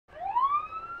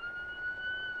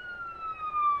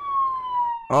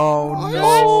Oh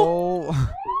no!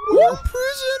 We're in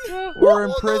prison. We're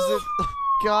in prison.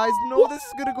 Guys, no, this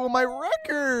is gonna go on my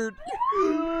record.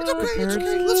 It's okay. It's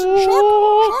okay. Listen,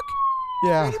 Chuck.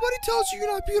 Yeah. If anybody tells you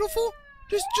you're not beautiful,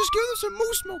 just give them some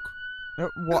moose milk.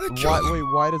 Wait,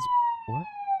 why does... What?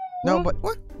 No, but...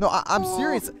 What? No, I'm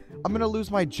serious. I'm gonna lose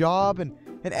my job and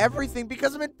everything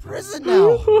because I'm in prison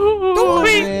now. Don't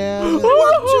wait. Man.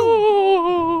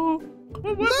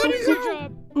 What is your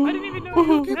job? I didn't even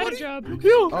know you had a job.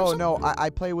 Oh, no, I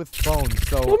play with phones,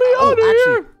 so... Let me out of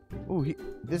here. Ooh,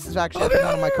 this is actually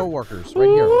one of my coworkers right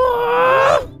here.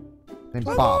 Name's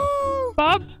Bob.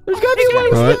 Bob? There's gotta be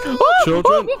ways. All right,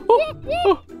 children.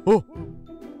 Oh.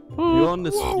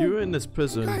 You're in this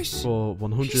prison for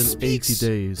 180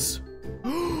 days.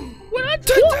 What?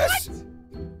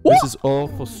 This is all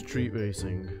for street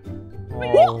racing.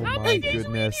 Oh how my many days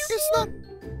goodness. It's not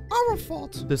our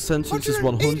fault. The sentence is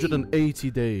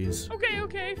 180 days.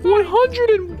 Okay, fine. 100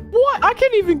 and what? I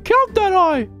can't even count that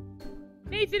high.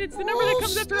 Nathan, it's the number that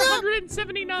comes after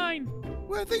 179.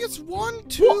 Well, I think it's 1,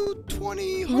 2,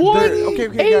 20, 100. Okay,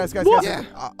 guys. Yeah.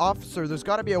 Officer, there's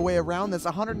got to be a way around this.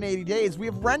 180 days. We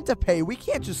have rent to pay. We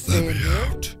can't just stay in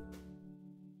here.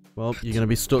 Well, you're gonna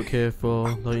be stuck here for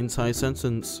the entire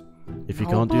sentence. If you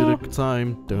can't do the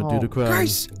time, don't do the crime.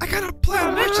 Guys, I got a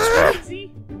plan. Watch this,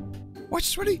 ready? Watch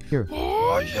this, ready? Here.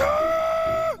 Oh,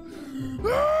 yeah!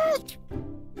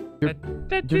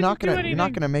 You're not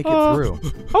gonna make it through.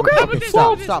 Okay,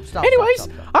 Stop. Anyways,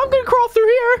 I'm gonna crawl through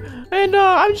here, and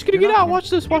I'm just gonna get out. Watch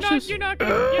this. You're not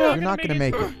gonna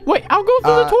make it. Wait, I'll go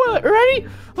through the toilet. Ready?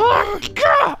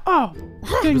 Oh,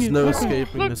 There's no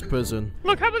escaping this prison.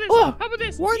 Look, how about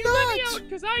this? Why you let me not? out,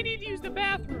 because I need to use the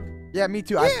bathroom. Yeah, me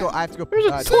too. I have to go. There's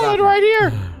a toilet right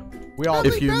here. We all.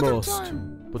 If you bathroom must,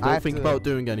 time. but I don't have think to- about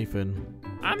doing anything.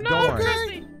 I'm Don't not worry.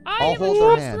 trusting. I I'll am a hold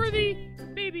your hand. trustworthy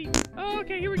baby. Oh,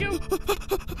 okay, here we go.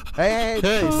 Hey,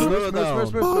 slow it down.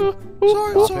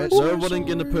 Sorry. No running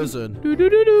in the prison. No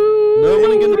No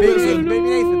running in the prison. Baby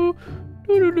Nathan.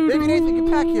 Baby Nathan,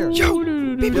 get back here. Yo,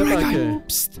 baby, Get my back guy. here.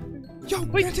 Psst. Yo,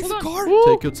 Wait, can I take the hold car?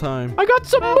 Take your time. I got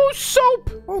some moose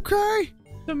soap. Okay.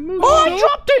 The moose. Oh, I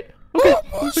dropped it. Okay,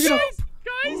 Oh, pick it up.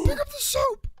 Guys, Pick up the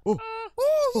soap. Oh,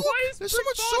 look, why is there's so Brick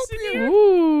much Boss soap in here. here?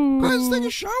 Ooh. Guys, take a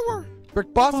shower.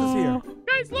 Brick Boss is here.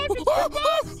 Guys, look, it's Brick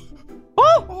Boss.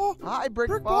 Oh, Hi, Brick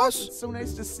Brick Boss. Boss. It's so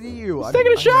nice to see you. He's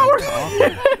taking a shower.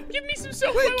 Give me some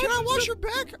soap. wait, can I wash your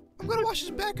back? I'm gonna wash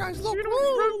his back, guys. Look. You're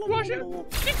gonna wash it?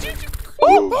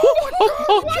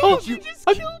 Oh my God. You just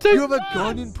killed You have a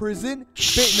gun in prison?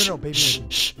 No, baby. Listen,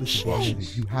 baby,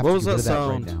 you have What to was get rid that of that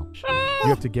right sound? now. You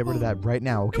have to get rid of that right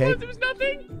now, okay? There was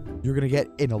nothing. You're gonna get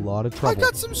in a lot of I trouble.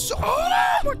 got some soap.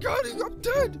 Oh my God, I'm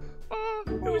dead.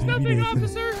 There was nothing,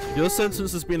 officer. Your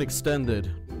sentence has been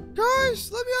extended.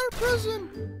 Guys, let me out of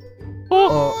prison.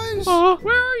 Oh, Guys.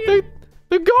 Where are you?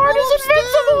 the guard is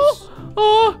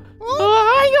invincible.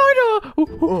 I gotta.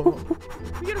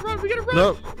 We gotta run. We gotta run.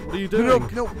 No, what are you doing?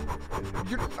 No.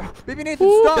 Baby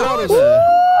Nathan, stop. Get out of there.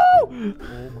 Oh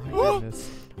my goodness.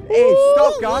 Hey,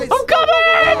 stop, guys. I'm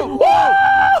coming!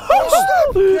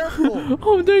 Stop, careful.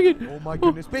 Oh, dang it. Oh my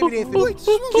goodness. Baby Nathan,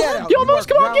 Get out. Yo, You Moose, are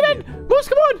come on, get grounded. in. Moose,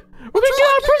 come on. We're gonna get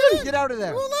out of prison. Get out of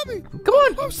there. Won't let me. Come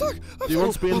on. I'm stuck. Do you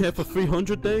want to be in here for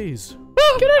 300 days?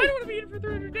 Get I in. don't want to be in for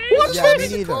 300 days. Watch Yeah, me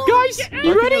this. neither. Guys,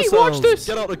 you ready? Watch yourselves. this.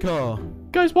 Get out the car.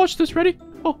 Guys, watch this. Ready?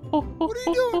 What are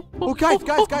you doing? Oh, guys,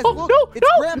 look. No, It's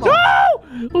Grandma.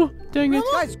 No! Oh, dang it.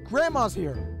 Guys, Grandma's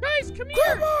here. Guys, come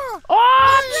here.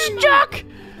 Oh, I'm stuck.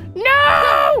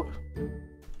 No!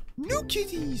 New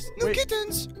kitties. New Wait.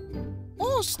 kittens.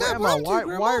 Oh, snap. Grandma, What happened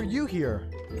to you, why are you here?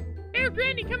 Here,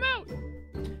 Granny, come out.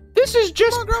 This is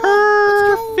just Come on, Grandma,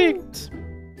 let's go.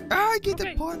 perfect. I get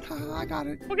Okay. the pun. I got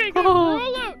it. Okay, good. We're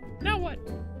all out. Now what?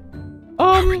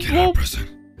 We get out Well, of prison.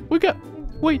 we got.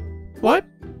 Wait, what?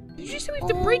 Did you say we have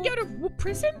to break out of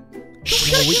prison?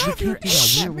 No, we can't do that.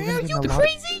 Shit, We're man, gonna you get allowed.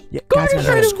 Crazy? Yeah, Go guys, ahead, guys,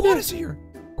 right The over squad there. is here.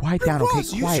 quiet down, okay?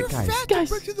 Use Quiet, your guys. fat Guys.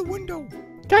 to break through the window.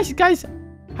 Guys,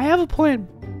 I have a plan.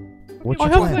 What's I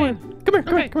your have a plan? plan. Come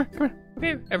here.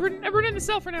 Okay, everyone in the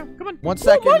cell for now. Come on. 1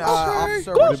 second, What?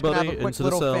 officer. Go We're on. just gonna have a Everybody quick into the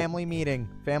little cell. family meeting.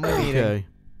 Family meeting. Okay.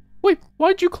 Wait,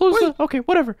 why'd you close Wait. the? Okay,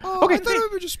 whatever. Oh, Okay, I thought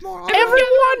it was just small.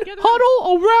 everyone Gather.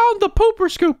 huddle around the pooper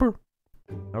scooper.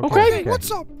 Okay.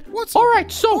 What's up? What's up? All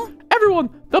right, so everyone,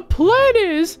 the plan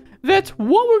is that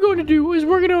what we're going to do is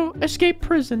we're going to escape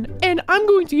prison, and I'm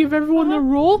going to give everyone their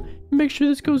role and make sure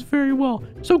this goes very well.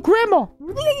 So, Grandma,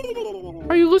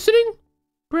 are you listening?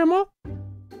 Grandma?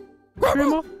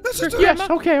 Grandma? Listen to Yes,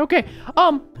 okay.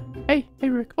 Hey,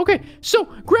 Rick. Okay, so,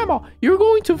 Grandma, you're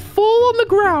going to fall on the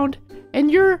ground, and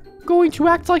you're going to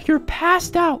act like you're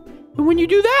passed out. And when you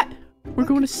do that, we're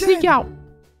going to sneak out.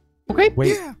 Okay?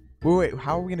 Wait. Yeah. Wait.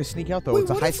 How are we gonna sneak out though? Wait,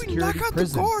 It's a what high if we security knock out the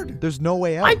prison. guard? There's no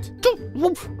way out. I don't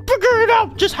we'll figure it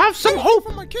out. Just have some hope.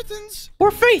 For my kittens.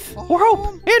 Or faith. Or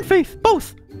hope. And faith.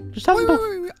 Both. Just have them both.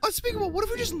 Wait. Unspeakable. What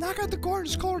if we just knock out the guard and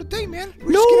just call it a day, man?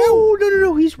 We No, just get out.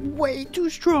 no. He's way too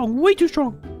strong. Way too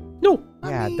strong. No.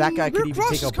 Yeah, I mean, that guy could Rick even Ross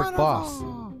take is out Brick kind of, Boss.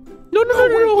 No.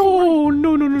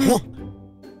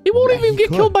 He won't Yeah, even he get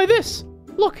could. killed by this.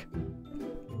 Look.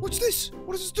 What's this?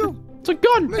 What does this do? It's a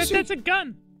gun. That's a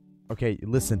gun. Okay,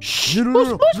 listen. Moose.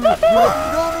 No.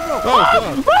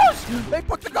 Moose! They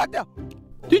put the gun down.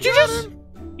 Did you just?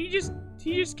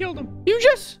 He just killed him. You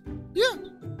just? Yeah.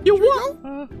 You Should we what?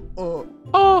 go?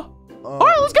 All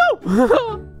right, let's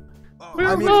go.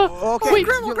 I mean, okay. wait,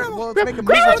 Grandma. Well, let's make a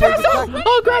Grandma, move. Grandma,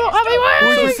 oh, Grandma,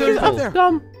 Who's wait, the up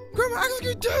symbol? Grandma, act like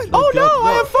you're dead. Oh no,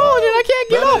 I have fallen and I can't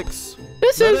get up. Medics!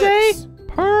 This Medics. is a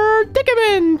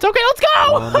predicament. Okay, let's go.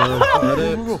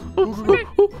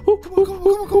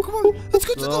 Come on. Let's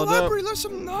go to the Oh, no. library. Learn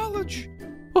some knowledge.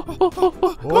 Come on,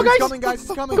 Oh, he's guys. coming, guys.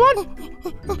 He's coming. Come on.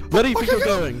 Where do you think you're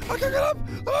going? I can't get up.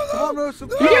 Come on, Moose. You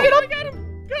can't get up. Got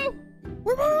him. Go.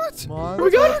 Where am I at? Come on. Are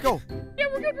we good? Let's go. Yeah,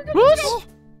 we're good. Moose.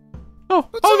 Oh,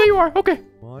 there you are. Okay.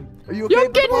 Come on. Are you okay? Yo,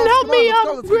 get and help me,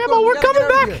 Grandma. We're coming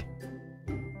back.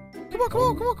 Come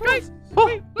on. Guys. Oh,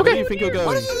 wait, Where do okay. you think you're Why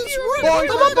going? does this Oh, work?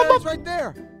 he's Come right on, there. He's right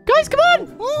there. Guys, come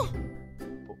on. Oh,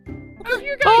 Over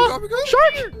here, guys. are we good?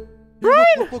 Shark. Look, Run.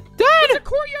 look. There's a Dad.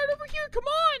 courtyard over here. Come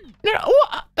on.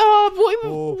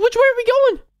 Oh. Which way are we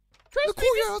going? The Trust me.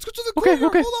 courtyard. Let's go to the Okay,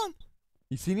 courtyard. okay. Hold on.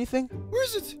 You see anything? Where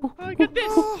is it? I got this.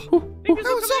 Oh, Think this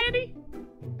Hey, will what's come up? handy?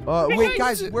 Wait, guys,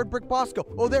 guys, is it? where'd Brick Boss go?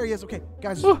 Oh, there he is. Okay,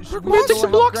 guys, Oh, should we we have to go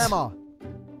some help blocks. Grandma?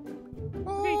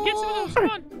 Okay, get some of those.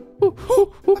 Oh, Come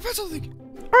on. I found something.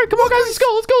 All right, come on, guys. Let's go.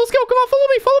 Come on,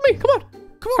 follow me. Come on.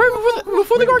 Hurry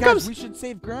before the Wait, guard guys, comes. we should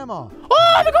save Grandma.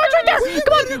 Oh, the guard's right there.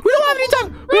 Come on. We don't have any time.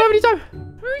 We don't have any time.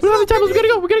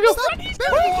 We gotta go. Stop.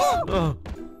 Grandma. Oh,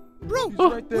 Bro, He's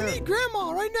right we there. need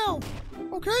Grandma right now.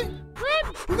 Okay?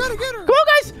 We gotta get her. Come on,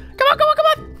 guys. Come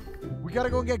on. We gotta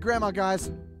go and get Grandma, guys.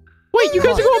 Wait, you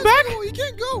guys are going back? No, you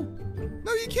can't go.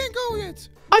 No, you can't go yet.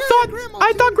 I Grandma,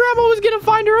 thought Grandma was gonna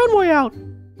find her own way out.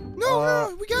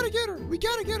 No, we gotta get her. We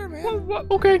gotta get her, man.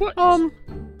 Okay.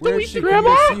 Where is she? Can you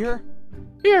Grandma? guys see her?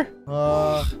 Here.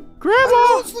 I don't know.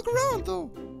 Grandma. Let's look around, though.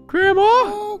 Grandma.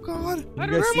 Oh, God. You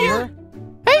guys see her?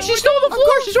 Hey, she's still on the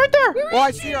floor. She's right there. Oh,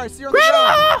 I see her. I see her on Grandma.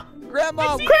 the ground.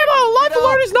 Grandma. Grandma, life Get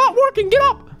alert up. is not working. Get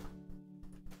up.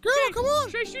 Grandma, come on.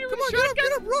 Should I shoot her Come with on, a get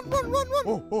shotgun? up. Run.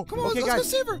 Oh, Come on, okay, let's go guys.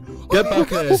 save her. Get Oh, back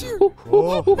God, here. he's here.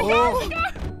 Oh.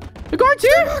 The guard's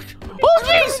here. Oh,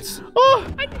 jeez. Oh.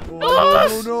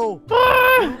 No. What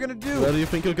Ah. are we gonna do? where do you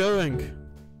think you're going?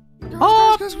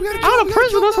 Guys, we gotta kill out him. of We gotta prison,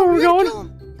 kill that's him. where we're We gotta going. kill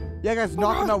him. Yeah, guys,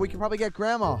 knock him out. We can probably get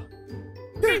Grandma.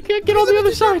 Get on the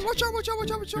other side. Watch out.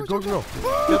 Here, go.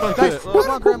 Get back Guys, here. come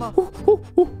on, Grandma. Get the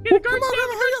Come guards on, down.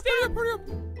 Grandma, hurry up.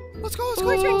 Let's go. There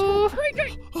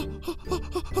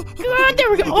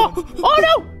we go. Oh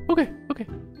no. Okay.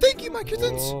 Thank you, my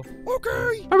kittens. Oh.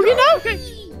 Okay. Are we getting out? Okay.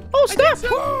 Oh, snap.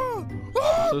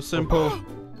 So simple.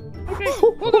 Okay,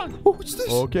 hold on. What's this?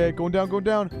 Okay, going down.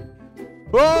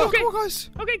 Oh! Okay. Come on, guys.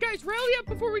 Okay, guys, rally up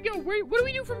before we go. What do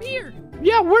we do from here?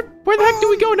 Yeah, where the heck do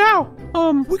we go now?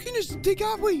 We can just dig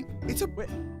out. Wait, it's a.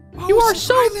 Oh, You are it's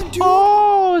so an island, dude.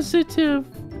 positive.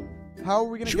 How are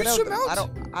we gonna Should get we out? swim out?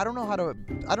 I don't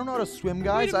know how to swim,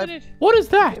 guys. Wait a I minute. What is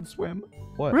that? can't swim.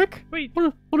 What? Rick? Wait.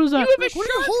 What is that? You have a What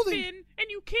are you shark holding? fin and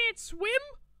you can't swim?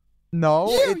 No,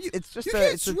 Yeah, it's just you a.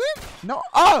 can't It's a, swim. no.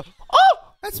 Oh!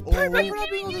 That's bad. Oh. We're not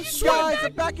being able to swim. Guys,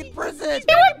 I'm back in prison.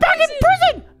 He went back in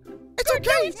prison. It's okay.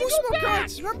 guys, Moose go milk back.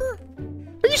 guys, remember?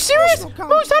 Are you serious? Moose, Moose, come.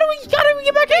 how do we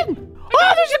get back in?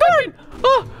 Oh, there's a guard.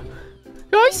 Oh,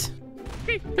 guys.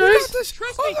 Okay, We Guys. got this.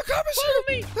 Trust Oh, me. the cop is Follow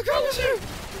here. me. The cop is here.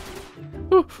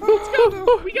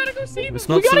 we gotta go save him. It's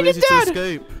not gotta so get easy to Dad.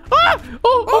 escape. Ah!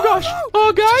 Oh gosh! no.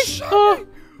 Oh guys! Just shot me.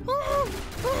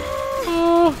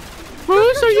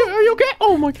 Moose, are you okay?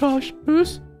 Oh my gosh,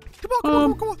 Moose. Come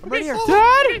on. I'm right here.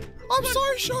 Dad! I'm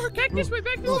sorry, Shark. Back this way.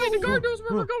 The guard knows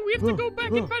where we're going. We have to go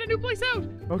back and find a new place out.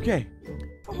 Okay.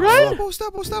 Run!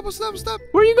 Stop.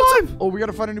 Where are you going? Oh, we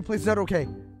gotta find a new place. Is that okay?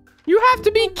 You have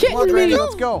to be Come on, kidding Randy, me!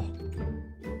 let's go.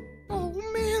 Oh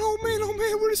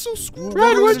man, we're so screwed. Red,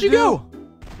 What are we where'd you gonna go?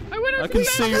 I went out I to can the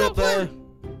see back. you up there.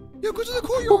 Yo, go to the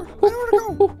courtyard. I know where to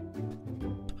go.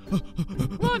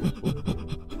 Come on.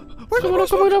 Where's the Come on, moose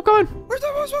come milk? on. Where's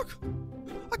that moose milk?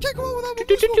 I can't go out without my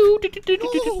Do, moose do, milk. do, do, do, do,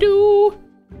 do, do.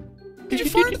 Did you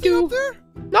find anything up there?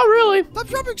 Not really. Stop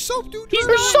dropping soap, dude.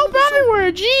 There's soap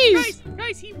everywhere. Jeez.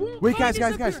 Guys, he won't Wait, find guys,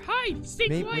 us up guys. there. Hide.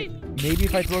 Stay quiet. Maybe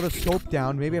if I throw the soap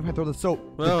down, Well, guard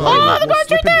Oh, the will guard's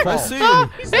slip right and there. fall. I see him.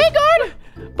 Hey, guard.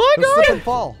 Bye, He'll slip and guard.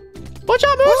 fall. Watch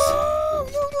out, Moose. Oh,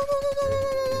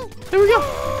 no. There we go.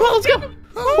 Come on, let's go.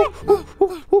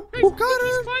 Guys,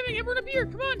 he's climbing. Everyone up here.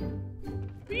 Come on.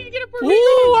 We need to get up where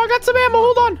Ooh, I got some ammo.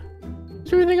 Hold on.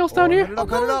 Is there anything else down here?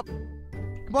 Cut it up.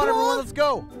 Come on, everyone, let's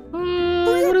go.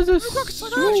 What is this? Let's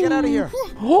get out of here.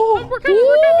 Oh, We're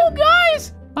coming.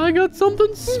 guys. I got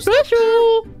something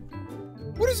special.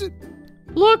 What is it?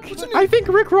 Look, I think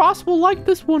Rick Ross will like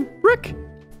this one. Rick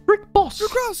Boss.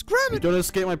 Rick Ross, grab You it. don't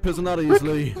escape my prison that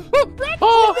easily.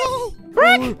 Oh,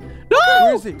 Rick! No!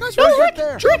 Where is he? Guys, No, where's Rick!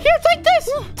 there? Rick, here, take this!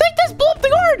 Take this! Blow up the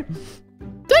guard!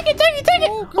 Take it!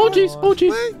 Oh,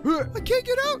 jeez! Wait, I can't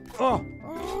get out. Oh,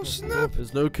 Oh, snap.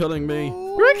 There's no killing me.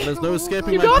 Rick! There's no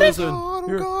escaping You my got it? prison. God,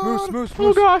 here, God. Moose.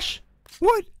 Oh, gosh.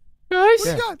 What? Guys? What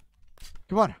do you got?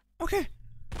 Come on. Okay.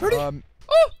 Ready?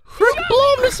 Rick,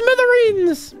 blow him to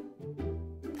smithereens!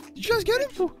 Did you guys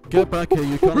get him? Get back here.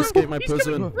 You can't escape my He's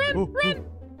coming. prison. Run.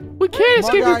 We can't Come on,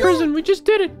 escape your guys. prison. We just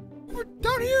did it. We're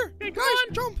down here. Okay, come Guys,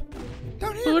 on. jump.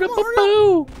 Down here. Come on,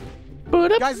 hurry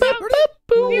up. Guys,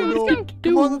 Ba-da-ba-ba-boo.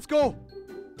 Come on, let's go.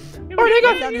 Alright,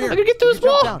 hang Down on. here. I can get through this You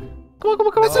jump wall. down. Come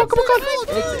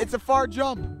on. It's a far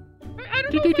jump.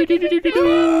 I don't know if I can do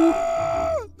it.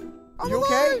 I'm You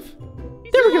okay? alive.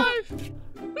 There we go. Alright.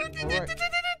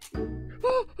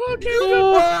 Okay.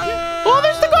 Oh,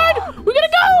 there's the guard. We gotta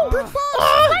go.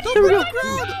 There we go.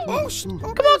 Oh,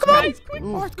 Come on. Guys, quick.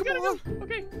 All right, come on.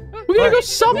 Okay. We gotta go Right.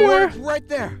 somewhere. It's right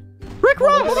there. Rick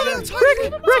Ross. Hold on, it's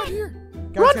hiding. Rick. It's out here.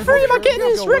 Guys, Run guys, free, where my we gotta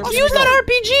kittens. go? Rick, Where we use gotta that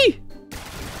go? RPG.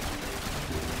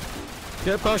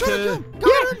 Get back here.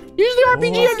 Yeah, use the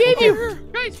RPG I gave you.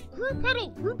 Guys, group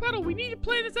huddle. We need to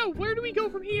plan this out. Where do we go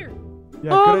from here?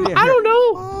 Yeah, good idea. I Here. don't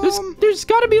know. There's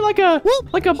got to be like a Hold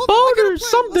on, I boat got a or plan.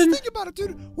 something, Let's think about it,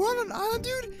 dude. We're on an island,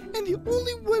 dude, and the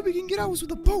only way we can get out is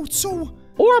with a boat. So,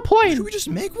 or a should plane. we just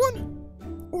make one?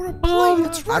 Or a plane?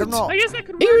 That's right. I don't know. I guess that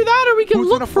could work. Either that, or we can Who's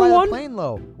look gonna for fly the one. plane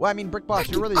low? Well, I mean, Brick Boss,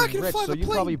 you're really I can rich, fly so the you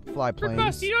plane. probably fly Rick Ross,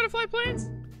 planes. do you know how to fly planes?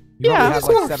 You Yeah, probably have of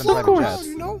like course, 7 of private course. jets.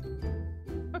 You know?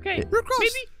 Okay. Rick Ross.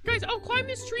 Maybe, guys, I'll climb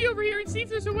this tree over here and see if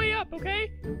there's a way up. Okay?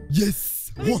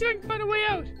 Yes. Let me see if I can find a way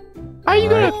out. How are you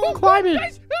Alright. gonna climb it?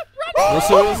 Guys, run! That's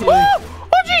so easily. Oh,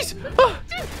 jeez!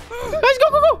 Guys,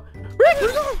 go! Rick,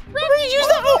 use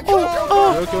that.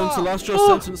 You're going to last your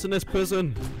sentence in this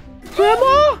prison.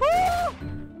 Grandma.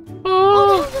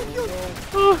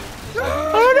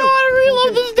 I don't know how to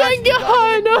reload this dang gun.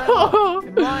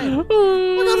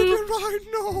 We gotta get Ryan.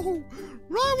 No.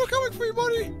 Ryan, we're coming for you,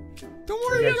 buddy.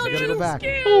 Don't worry, Yeah, we got you gotta you. go back.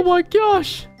 Scared. Oh my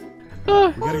gosh. We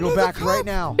gotta no, go back the right cop.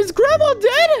 now. Is Grandma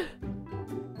dead?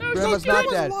 No, Grandma's she's not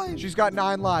good. dead. alive. She's got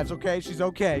 9 lives, okay? She's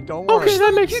okay. Don't worry. Okay,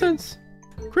 that makes sense.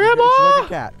 She's like Grandma, a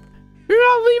cat. you're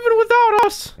not leaving without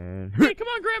us. Hey, come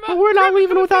on, Grandma. But we're not Grandma, leaving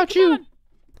come on, without come you. on.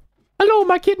 Hello,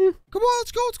 my kitten. Come on,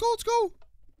 let's go.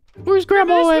 Where's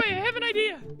Grandma This at? way. I have an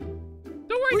idea. Don't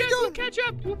worry, Where you guys. We'll going? catch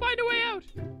up. We'll find a way out.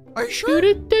 Are you sure?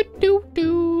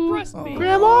 Do. Trust me.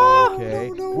 Grandma.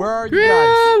 Okay. no. Where are you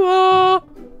guys? Grandma.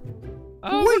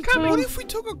 Oh, we're Wait, coming. what if we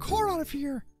took a car out of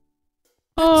here?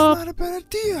 Uh, It's not a bad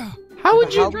idea. how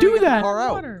would How you would we do get the that? car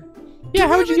out? Water. Yeah, Do we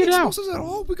how would you have get any out? explosives at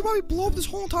all? We could probably blow up this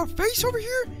whole entire face over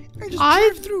here and just I-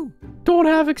 drive through. Don't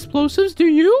have explosives, do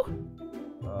you?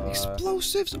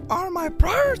 Explosives are my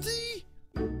priority.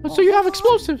 So you have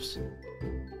explosives.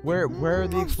 Where are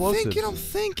the explosives? I'm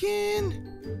thinking.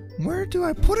 Where do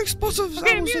I put explosives?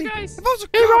 Okay, I I'm will here, say, guys. if I was a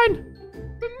Hey, cop, Ryan.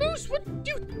 But Moose, what?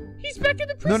 Dude, he's back in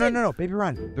the No, prison. no, baby,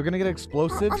 run. They're gonna get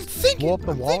explosives, I'm thinking, blow up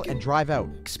the I'm wall, thinking. and drive out.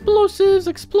 Explosives.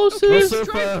 You're so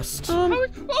Drive. fast. How is,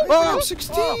 Oh, I'm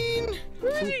 16.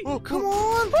 where is he? Come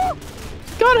on.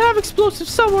 Gotta have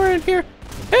explosives somewhere in here.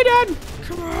 Hey, Dad.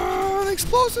 Come on.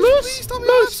 Explosives, Moose. please. Tell me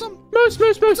I have some. Moose.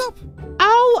 What's up?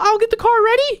 I'll get the car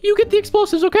ready. You get the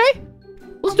explosives, okay?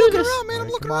 Let's I'm do looking this. around, man. I'm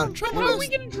Hey, looking come around. on. I'm trying How my are we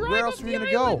best. gonna drive Where up else are we the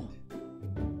gonna go? island?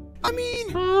 I mean,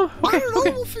 Okay, I don't know.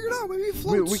 okay. We'll figure it out. Maybe it We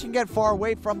floats. can get far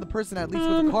away from the person at least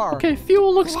with a car. Okay,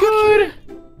 fuel looks Clock good.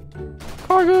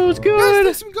 Cargo's Guys, good.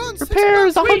 take some guns. Take some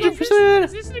Repairs, guns. Wait, is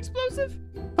 100%. this an explosive?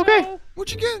 Okay. No.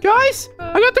 What'd you get? Guys,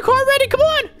 I got the car ready. Come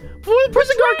on. Before the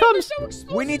prison guard There's comes. no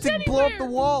explosives We need to blow up the anywhere.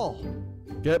 wall.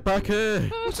 Get back here.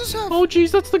 What's this have? Oh,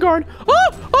 jeez, that's the guard.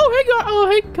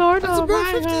 Hey, guard. That's a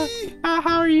Ryan, bird 50.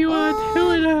 how are you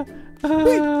doing?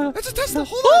 Wait, that's a Tesla.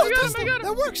 Hold Oh, on, I got that's a him, I Tesla. got him.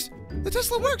 That works. The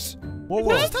Tesla works. Whoa,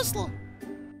 That's a Tesla.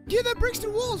 Yeah, that breaks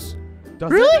through walls.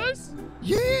 Does Really? it? Does?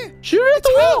 Yeah. Shoot it at It's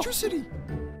the high wall. electricity.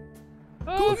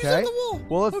 Oh, Go use it Okay. at the wall.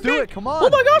 Well, let's do Okay. it. Come on. Oh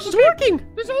my gosh, it's working.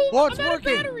 There's a whole Well, it's I'm out of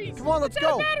working. batteries. Come on, let's It's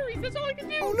out of go. batteries. That's all I can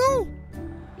do. Oh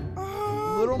no.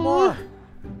 A little more.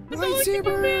 That's all I can do,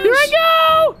 Lightsabers. man. Here I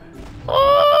go.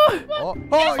 Oh, Oh,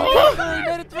 you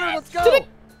made it through. Let's go. did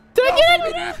I get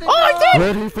it? Oh, I did.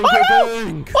 Where do you think you're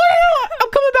going? Oh, no, I'm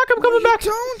coming back. I'm coming back.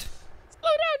 Don't. Slow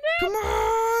down now. Come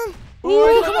on.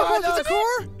 Oh, Come on, to the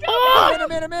car. Oh,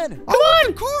 I'm in. Come on.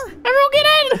 The car. everyone get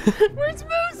in. Where's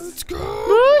Moose? Let's go.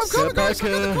 Moose? I'm coming, Get guys. back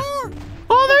I'm in the here. car.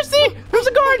 Oh, there's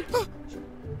a guard.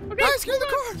 Okay, Guys, get in the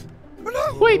car. Oh,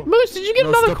 no. Wait, Moose, did you get No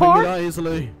another stopping me car? that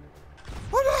easily.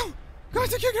 Oh, no.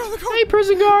 Guys, I can't get out of the car. Hey,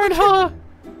 prison guard, huh?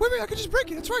 Wait, I can just break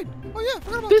it. That's right. Oh, yeah, I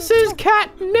forgot about This that. is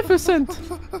catnificent.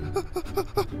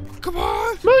 Come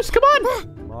on. Moose, come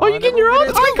on. Oh, you getting your own?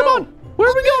 All right, come on. Where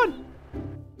are we going?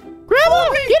 Grandma,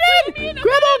 get in.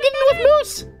 Grandma, get in with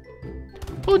Moose.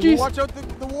 Oh, jeez. Watch out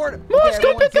the ward. Moose,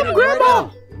 go pick up Grandma.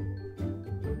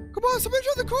 Come on, somebody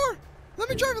drive the car. Let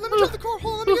me drive it. Let me drive the car.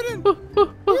 Hold on, let me get in.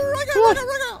 Right Come on.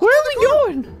 now. Where are we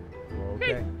going?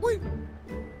 Okay. Wait.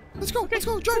 Let's go. Let's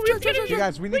go. Drive. You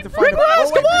guys, we need to Rick find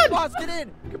Boss, come on. Rick Boss, get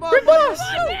in. Come on. Rick Boss.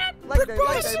 Leg day.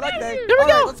 Here we All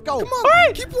go. right, let's go. Come on. All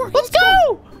right, Keep working. let's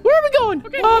go. Where are we going?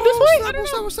 This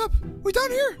way? What's up? We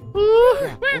down here.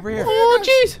 Over here. Oh,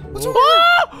 jeez. What's over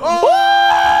Oh!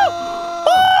 Oh!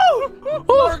 Oh!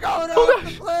 Oh! We're going Oh, off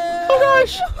gosh. the cliff. Oh,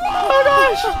 gosh. Oh,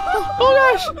 gosh.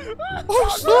 Oh,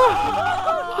 gosh.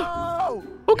 Oh!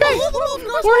 Okay. Hold them off,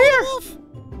 guys. We're Hold here. them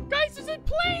off. Guys, there's a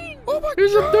plane. Oh my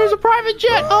There's a private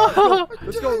jet. Oh.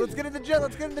 Let's go. Let's get in the jet.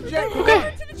 Let's get in the jet.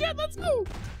 Okay. To the jet. Let's go.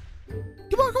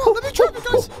 Come on. Let me drive it,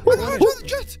 guys. I know how to drive the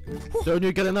jet. Don't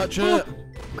you get in that jet?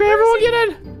 Okay, everyone get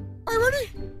in. Are you ready?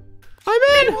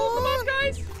 I'm in. Come on,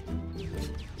 Guys.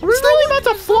 Are we really about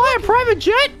to fly a private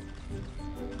jet?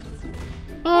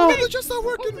 Oh, Oh, the jet's not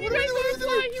working. You What are guys we gotta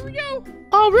fly. doing? Here we go.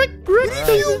 oh, Rick.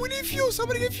 We need fuel.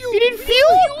 Somebody get fuel. You need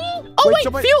fuel? Oh, Wait, wait,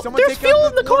 somebody- fuel. someone There's take out fuel the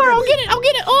in the car. water. I'll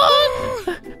get it.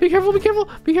 Oh. Be careful.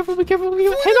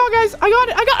 Hang on, guys. I got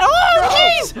it.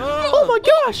 Oh, jeez. Oh, my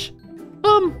gosh.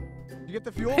 Did you get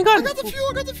the fuel? Hang I on. got the fuel.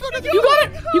 You got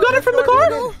it? You got it from the car?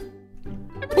 Go.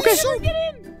 Okay. Soap.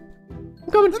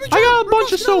 I'm coming. Let me I drive. got a Rick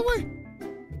bunch Ross, of get out soap. the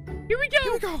way. Here we go.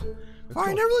 Here we go. All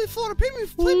right, never really flown a plane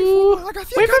before. Ooh. I got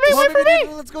the. Wait for me, wait for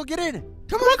me. Let's go get in.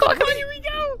 Come on. Here we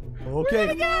go. Okay.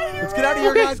 Let's get out of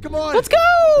here, Okay. guys. Come on. Let's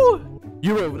go.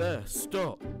 You over there,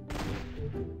 stop.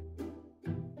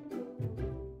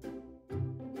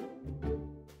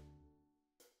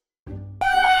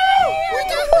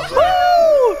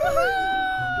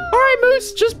 All right,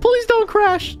 Moose. Just please don't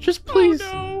crash. Just please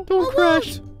no. don't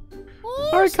crash. Oh,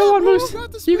 All right, come on, Moose.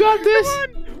 You got this.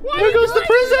 There goes the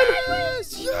prison.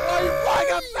 Yes. Are you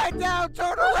flying upside down?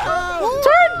 Turn around.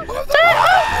 Turn!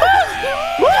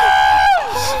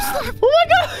 Oh my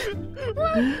God!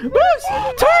 Moose,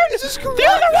 turn the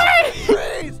other way!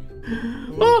 Freeze.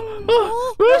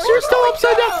 Moose, you're still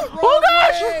upside down. Oh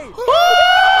gosh! Oh!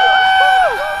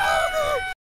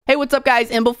 Hey, what's up, guys?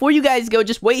 And before you guys go,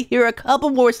 just wait here a couple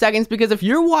more seconds, because if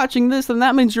you're watching this, then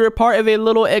that means you're a part of a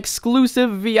little exclusive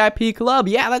VIP club.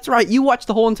 Yeah, that's right. You watched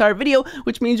the whole entire video,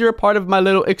 which means you're a part of my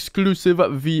little exclusive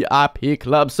VIP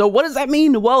club. So what does that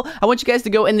mean? Well, I want you guys to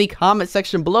go in the comment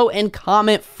section below and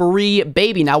comment free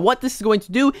baby. Now, what this is going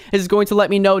to do is it's going to let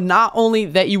me know not only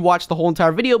that you watched the whole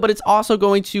entire video, but it's also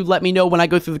going to let me know when I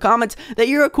go through the comments that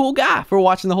you're a cool guy for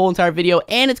watching the whole entire video,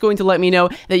 and it's going to let me know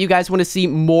that you guys want to see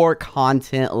more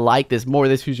content like this, more of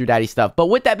this Who's Your Daddy stuff. But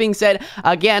with that being said,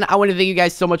 again, I want to thank you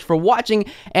guys so much for watching,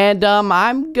 and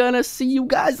I'm gonna see you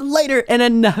guys later in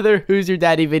another Who's Your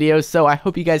Daddy video. So I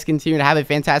hope you guys continue to have a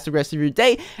fantastic rest of your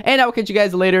day, and I will catch you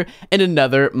guys later in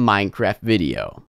another Minecraft video.